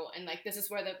to do, and like this is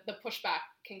where the pushback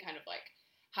can kind of like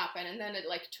happen. And then it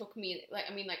like took me like,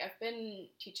 I mean, like I've been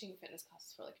teaching fitness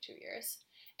classes for like 2 years,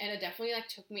 and it definitely like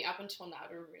took me up until now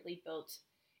to really build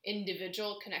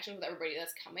individual connection with everybody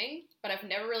that's coming. But I've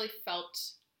never really felt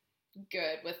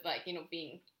good with like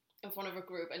being in front of a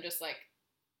group and just like,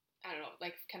 I don't know,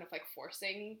 like kind of like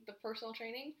forcing the personal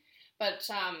training. But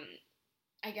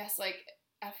I guess like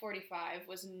F45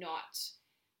 was not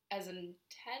as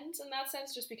intense in that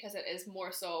sense, just because it is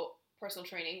more so personal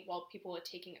training while people are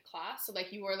taking a class. So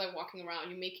like you were like walking around,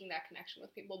 you're making that connection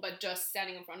with people, but just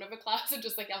standing in front of a class and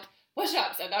just like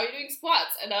push-ups, and now you're doing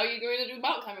squats, and now you're going to do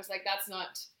mountain climbers. Like that's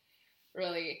not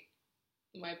really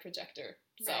my projector.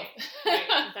 So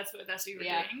right. That's what you were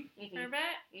doing for a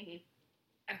bit. Mm-hmm.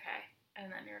 Okay,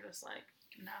 and then you're just like,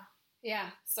 no. Yeah.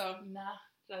 So nah.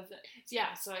 That's it.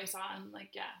 Yeah, so I saw on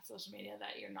like social media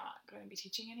that you're not going to be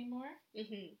teaching anymore.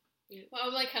 Mm-hmm. Well,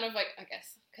 I'm like kind of like, I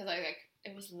guess, because I like,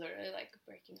 it was literally like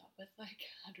breaking up with like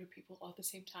 100 people all at the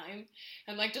same time,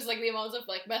 and like just like the amounts of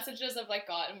like messages I've like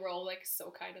got, and we're all like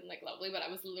so kind and like lovely, but I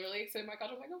was literally like, oh my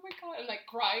god, I'm like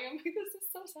crying, I'm like, this is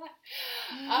so sad.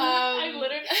 I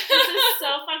literally, this is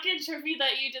so fucking trippy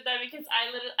that you did that, because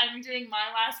I'm doing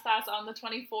my last class on the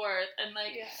 24th, and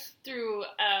like through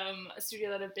a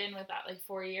studio that I've been with that like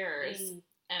 4 years,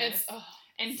 and it's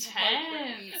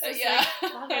intense. It's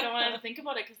like, fuck, I don't want to think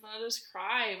about it because then I'll just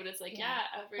cry. But it's like,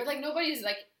 but like nobody's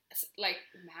like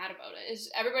mad about it. It's,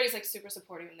 everybody's like super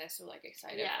supportive and they're so like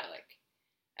excited for like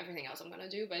everything else I'm gonna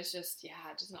do. But it's just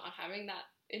just not having that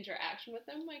interaction with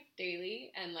them like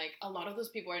daily. And like a lot of those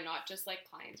people are not just like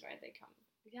clients, right? They come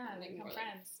they become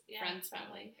friends, like, friends,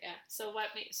 family. Yeah. So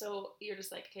so you're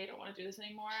just like, okay, I don't want to do this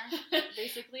anymore.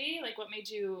 Basically, like, what made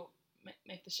you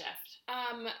make the shift?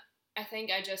 I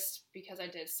think I just, because I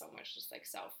did so much just like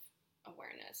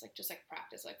self-awareness, like just like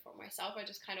practice like for myself, I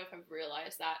just kind of have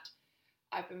realized that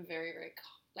I've been very, very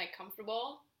like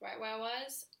comfortable right where I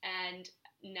was, and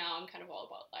now I'm kind of all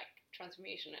about like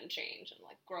transformation and change and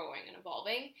like growing and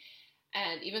evolving.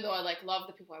 And even though I like love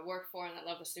the people I work for and I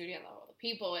love the studio and I love all the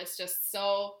people, it's just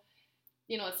so,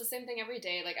 it's the same thing every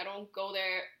day. Like I don't go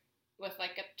there with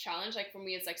like a challenge. Like for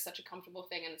me it's like such a comfortable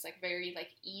thing, and it's like very like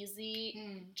easy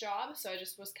job, so I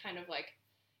just was kind of like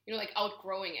like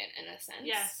outgrowing it in a sense.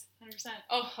 Yes, 100%.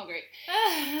 Oh, how great.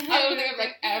 I don't think I've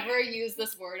like ever used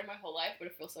this word in my whole life, but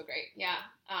it feels so great.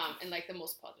 In like the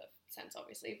most positive sense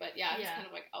obviously, but I've just kind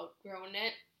of like outgrown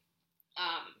it,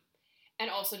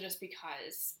 and also just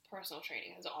because personal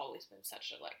training has always been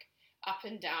such a like up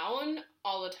and down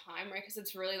all the time, right? Because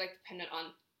it's really like dependent on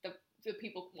the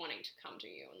people wanting to come to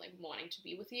you and like wanting to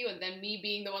be with you, and then me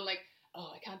being the one like,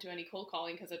 oh, I can't do any cold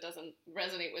calling because it doesn't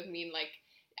resonate with me, and like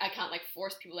I can't like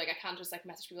force people, like I can't just like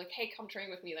message people like, hey, come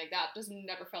train with me, like that just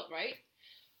never felt right.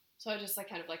 So I just like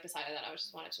kind of like decided that I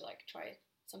just wanted to like try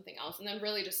something else, and then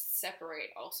really just separate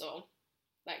also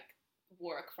like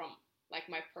work from like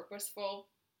my purposeful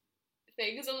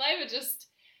things in life. It just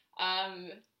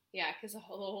because the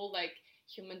whole like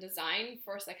human design,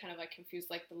 first I kind of like confused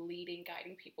like the leading,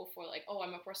 guiding people for like, oh,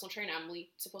 I'm a personal trainer, I'm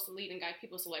supposed to lead and guide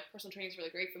people, so like personal training is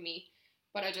really great for me.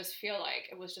 But I just feel like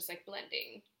it was just like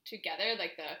blending together,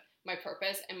 like my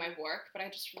purpose and my work. But I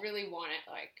just really want it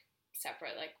like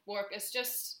separate. Like work is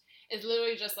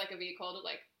literally just like a vehicle to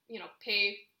like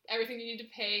pay everything you need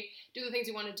to pay, do the things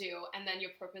you want to do, and then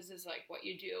your purpose is like what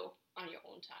you do on your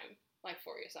own time, like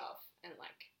for yourself, and like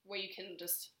where you can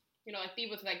just like be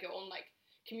with like your own like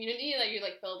community that you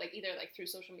like build like either like through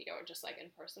social media or just like in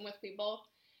person with people.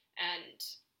 And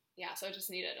so I just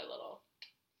needed a little.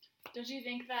 Don't you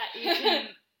think that you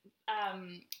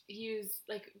can use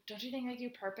like, don't you think like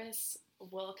your purpose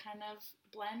will kind of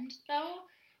blend though?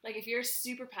 Like if you're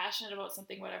super passionate about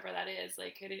something, whatever that is,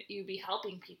 like could you be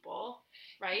helping people,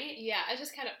 right? I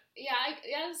just kind of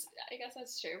I guess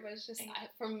that's true, but it's just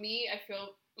for me I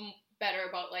feel better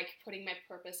about like putting my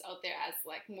purpose out there as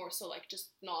like more so like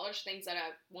just knowledge, things that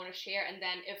I want to share, and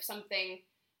then if something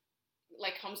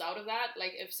like comes out of that,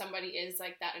 like if somebody is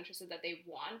like that interested that they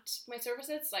want my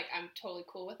services, like I'm totally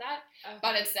cool with that. Okay.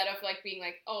 But instead of like being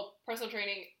like, oh, personal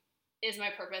training is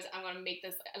my purpose, I'm gonna make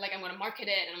this like I'm gonna market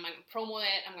it and I'm gonna promote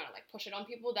it, I'm gonna like push it on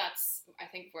people, that's I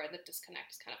think where the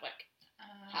disconnect is kind of like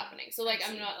happening. So like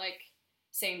I'm not like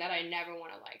saying that I never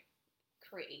want to like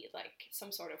create like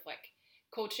some sort of like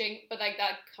coaching, but like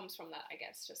that comes from that, I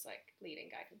guess, just like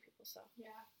leading, guiding people. So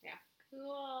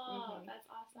cool. That's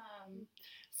awesome.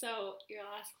 So your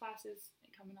last class is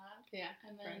coming up,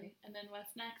 and then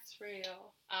what's next for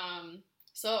you? And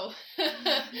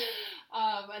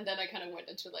then I kind of went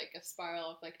into like a spiral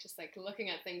of like just like looking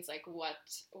at things like what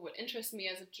would interest me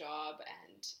as a job,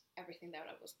 and everything that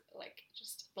I was like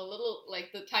just the little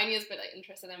like the tiniest bit I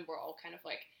interested in were all kind of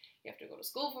like, you have to go to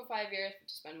school for 5 years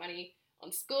to spend money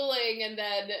on schooling, and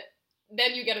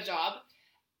then you get a job,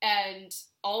 and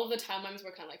all of the timelines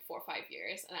were kind of like 4 or 5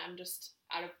 years, and I'm just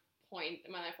at a point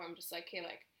in my life where I'm just like, okay,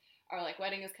 like our like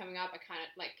wedding is coming up, I kind of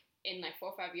like in like 4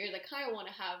 or 5 years I kind of want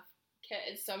to have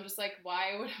kids, so I'm just like,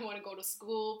 why would I want to go to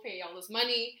school, pay all this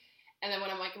money, and then when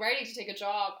I'm like ready to take a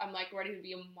job, I'm like ready to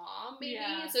be a mom maybe.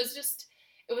 So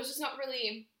it was just not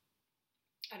really,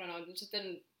 I don't know, it just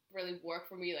didn't really work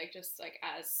for me, like just like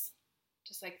as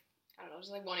just like I don't know,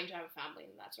 just like wanting to have a family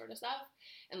and that sort of stuff,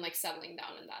 and like settling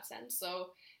down in that sense.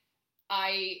 So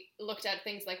I looked at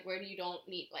things like where you don't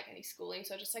need like any schooling.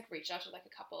 So I just like reached out to like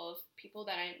a couple of people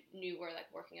that I knew were like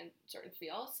working in certain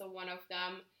fields. So one of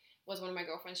them was one of my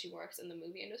girlfriends. She works in the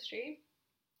movie industry,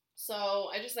 So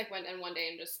I just like went in one day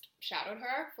and just shadowed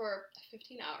her for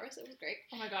 15 hours. It was great.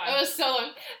 Oh my god. It was so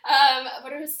long.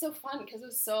 But it was so fun because it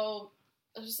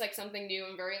was just like something new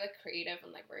and very like creative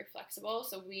and like very flexible.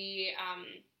 So we,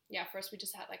 first we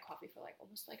just had like coffee for like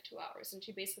almost like 2 hours, and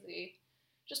she basically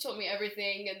just told me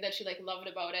everything and that she like loved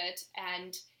about it.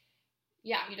 And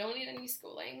yeah, you don't need any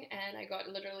schooling. And I got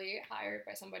literally hired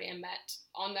by somebody I met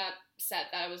on that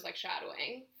set that I was like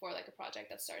shadowing for like a project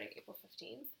that's starting April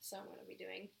 15th. So I'm going to be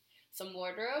doing some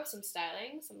wardrobe, some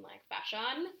styling, some like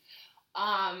fashion.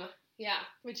 Yeah.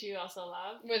 Which you also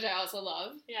love. Which I also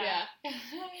love. Yeah.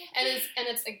 And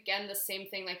it's again the same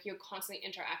thing, like you're constantly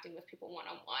interacting with people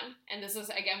one-on-one. And this is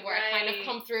again where I kind of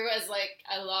come through as like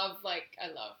I love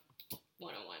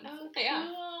one-on-one. Oh, cool. Yeah.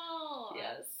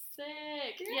 Yes.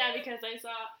 Sick. Yeah, because I saw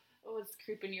was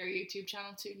creeping your YouTube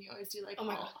channel too, and you always do like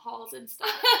hauls and stuff.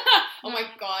 Oh my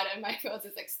god, and my fiance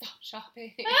is like, stop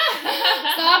shopping.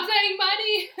 Stop saving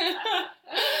money.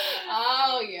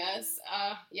 Oh yes.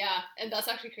 Yeah. And that's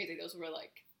actually crazy. Those were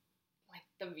like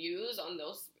the views on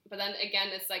those. But then again,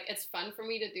 it's like it's fun for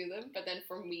me to do them, but then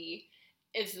for me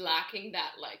it's lacking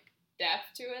that like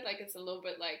depth to it. Like it's a little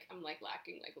bit like I'm like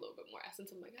lacking like a little bit more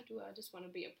essence. I'm like, do I just want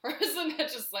to be a person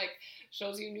that just like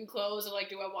shows you new clothes, or like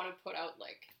do I want to put out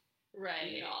like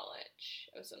knowledge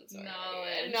of some sort?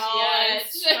 Knowledge.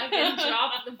 Yes. Fucking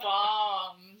drop the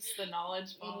bombs. The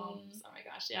knowledge bombs. Oh my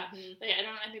gosh, yeah. Like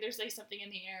I think there's like something in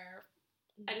the air.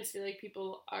 I just feel like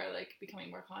people are like becoming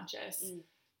more conscious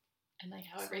and like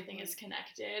how everything is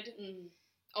connected.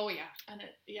 Oh yeah. And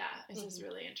it's just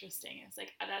really interesting. It's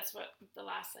like that's what the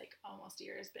last like almost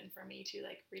year has been for me too,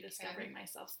 like rediscovering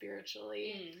myself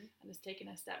spiritually and just taking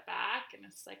a step back, and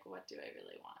it's like, what do I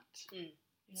really want? You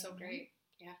know so great.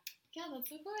 Yeah. Yeah, that's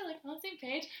so cool. We're like on the same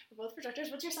page. We're both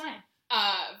projectors. What's your sign?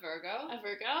 Virgo. A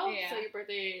Virgo? Yeah. So your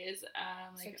birthday is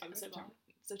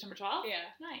September 12th?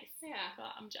 Yeah. Nice. Yeah.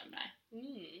 Well, I'm Gemini.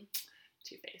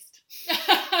 Two-faced.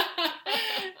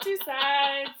 Two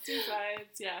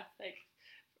sides. Yeah. Like,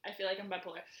 I feel like I'm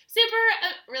bipolar. Super,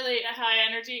 really high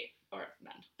energy, or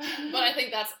none. But I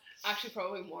think that's actually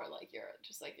probably more like your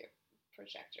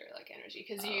projector like energy,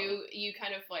 because you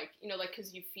kind of like, you know, like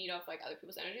because you feed off like other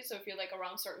people's energy. So if you're like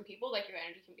around certain people, like your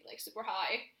energy can be like super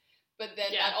high, but then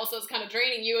that also is kind of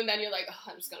draining you, and then you're like, oh,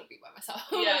 I'm just gonna be by myself.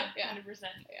 Yeah. 100%.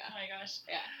 Yeah. Oh my gosh.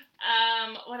 Yeah.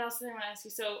 What else did I want to ask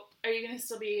you? So are you gonna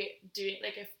still be doing,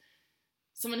 like, if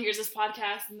someone hears this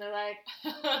podcast and they're like,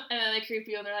 and then they creep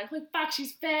you and they're like, holy fuck,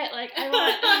 she's fit, like I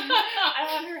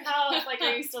want her help, like,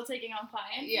 are you still taking on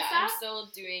clients? Yeah, I'm still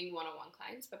doing one-on-one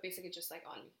clients, but basically just like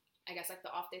on, I guess like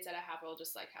the off days that I have, I'll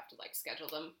just like have to like schedule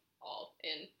them all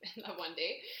in that one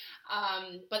day.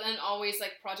 But then always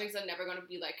like projects are never going to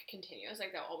be like continuous,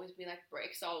 like there'll always be like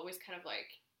breaks. So I'll always kind of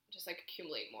like just like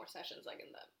accumulate more sessions like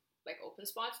in the like open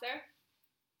spots there,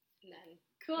 and then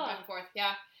back and forth.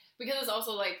 Yeah, because it's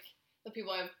also like the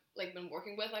people I've like been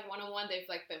working with like one-on-one, they've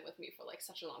like been with me for like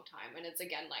such a long time, and it's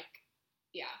again like,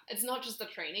 yeah, it's not just the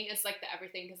training, it's like the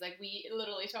everything, because like we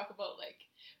literally talk about like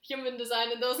human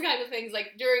design and those kind of things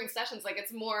like during sessions. Like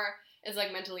it's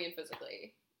like mentally and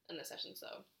physically in the session. So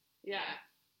yeah.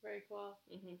 Very cool.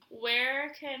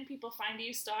 Where can people find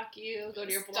you, stalk you, go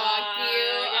to your blog?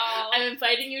 I'm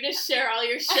inviting you to share all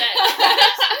your shit.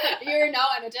 You're now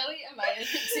energetically invited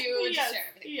to share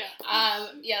everything.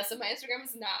 Yeah. So my Instagram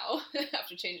is now,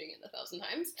 after changing it 1,000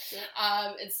 times,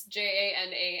 it's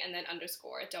Jana and then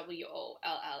underscore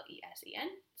WOLLESEN.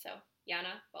 So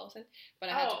Jana Wollesen. But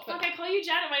I had to put... I call you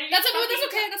Jana. Why did you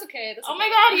That's okay. Oh my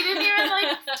god, you didn't even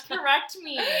like correct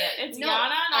me. It's Jana,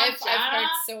 not Jana. I've heard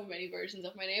so many versions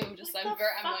of my name. I'm just like, I'm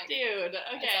like, dude.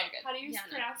 Okay, how do you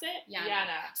pronounce it?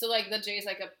 Jana. So like the J is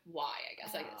like a Y, I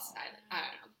guess. Like it's silent. I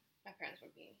don't know. My parents were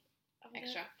being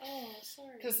extra. Oh,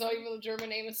 sorry. Because it's not even a German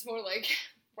name. It's more like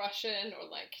Russian or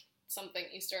like something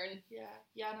Eastern. Yeah,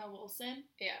 Jana Wollesen.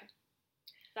 Yeah.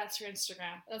 That's your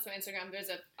Instagram. That's my Instagram. There's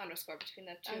an underscore between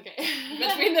the two. Okay.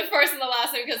 Between the first and the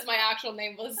last name, because my actual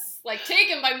name was like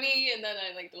taken by me, and then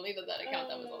I like deleted that account.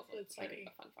 That was also like a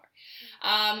fun part.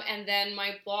 And then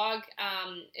my blog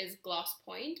is Gloss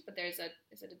Point, but is it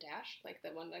a dash? Like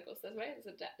the one that goes this way?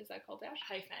 Is that called dash?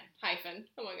 Hyphen.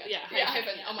 Oh my god. Yeah.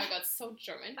 Hyphen. Yeah. Oh my god, so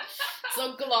German.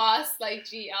 So Gloss, like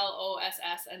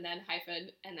GLOSS, and then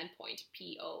hyphen, and then point,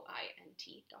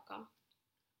 POINT.com.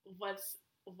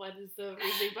 What is the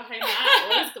reasoning behind that?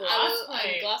 What is Gloss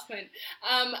Point? Gloss Point.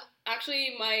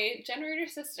 Actually, my generator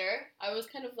sister, I was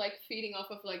kind of like feeding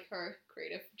off of like her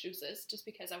creative juices, just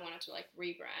because I wanted to like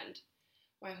rebrand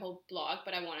my whole blog,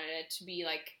 but I wanted it to be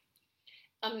like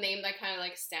a name that kind of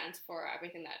like stands for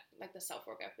everything that like the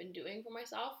self-work I've been doing for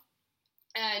myself.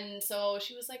 And so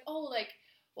she was like, oh, like,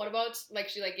 What about, like,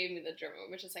 she, like, gave me the German,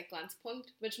 which is, like,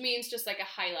 Glanzpunkt, which means just, like, a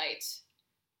highlight,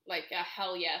 like, a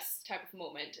hell yes type of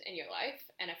moment in your life.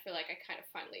 And I feel like I kind of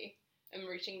finally am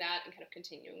reaching that and kind of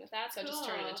continuing with that. So I just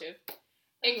turned it into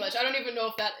English. I don't even know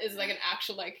if that is, like, an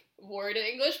actual, like, word in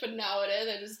English, but now it is.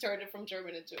 I just turned it from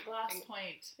German into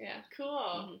Glanzpunkt. Yeah. Cool.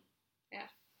 Mm-hmm. Yeah.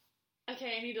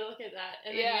 Okay, I need to look at that.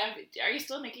 And then are you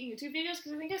still making YouTube videos?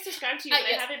 Because I think I subscribed to you, but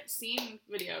yes. I haven't seen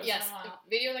videos. Yes,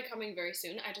 videos are coming very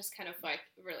soon. I just kind of, like,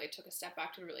 really took a step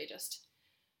back to really just,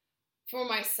 for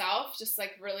myself, just,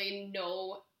 like, really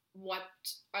know what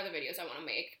are the videos I want to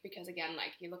make. Because, again,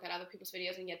 like, you look at other people's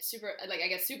videos and get super, like, I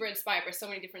get super inspired by so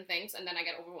many different things, and then I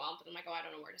get overwhelmed, and I'm like, oh, I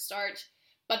don't know where to start.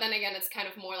 But then again, it's kind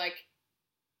of more like,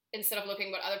 instead of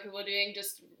looking what other people are doing,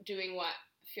 just doing what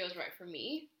feels right for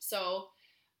me. So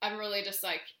I'm really just,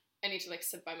 like, I need to, like,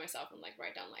 sit by myself and, like,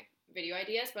 write down, like, video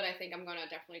ideas, but I think I'm gonna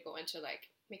definitely go into, like,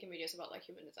 making videos about, like,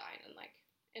 human design and, like,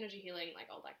 energy healing, like,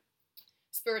 all, like,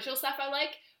 spiritual stuff I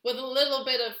like, with a little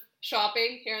bit of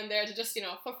shopping here and there to just, you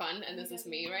know, for fun, and this is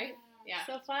me, right? Yeah.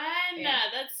 So fun!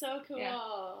 Yeah. That's so cool. Yeah.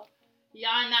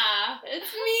 Jana!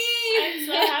 It's me! I'm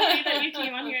so happy that you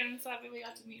came on here, and I'm so happy we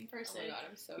got to meet in person. Oh my god,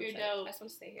 I'm so You're excited. dope. I just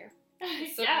want to stay here.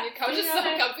 So Yeah, your couch is so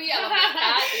comfy. I love your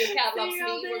cat. Your cat loves me.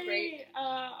 We're great.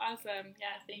 Awesome.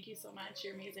 Yeah, thank you so much.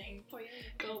 You're amazing.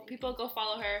 People go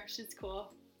follow her. She's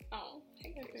cool. Oh,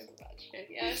 thank you so much.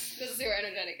 Yes, this is your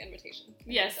energetic invitation.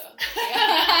 Yes. So,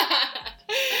 yeah.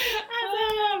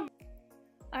 Awesome.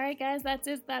 Alright guys, that's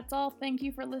it. That's all. Thank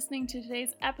you for listening to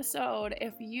today's episode.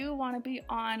 If you want to be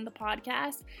on the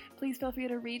podcast, please feel free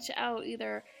to reach out.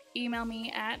 Either email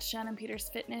me at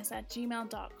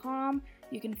shannonpetersfitness@gmail.com.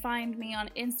 You can find me on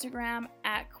Instagram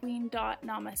at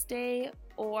queen.namaste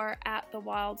or at the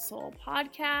Wild Soul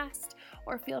Podcast.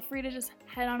 Or feel free to just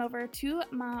head on over to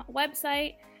my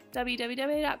website,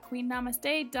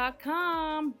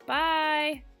 www.queennamaste.com.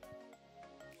 Bye!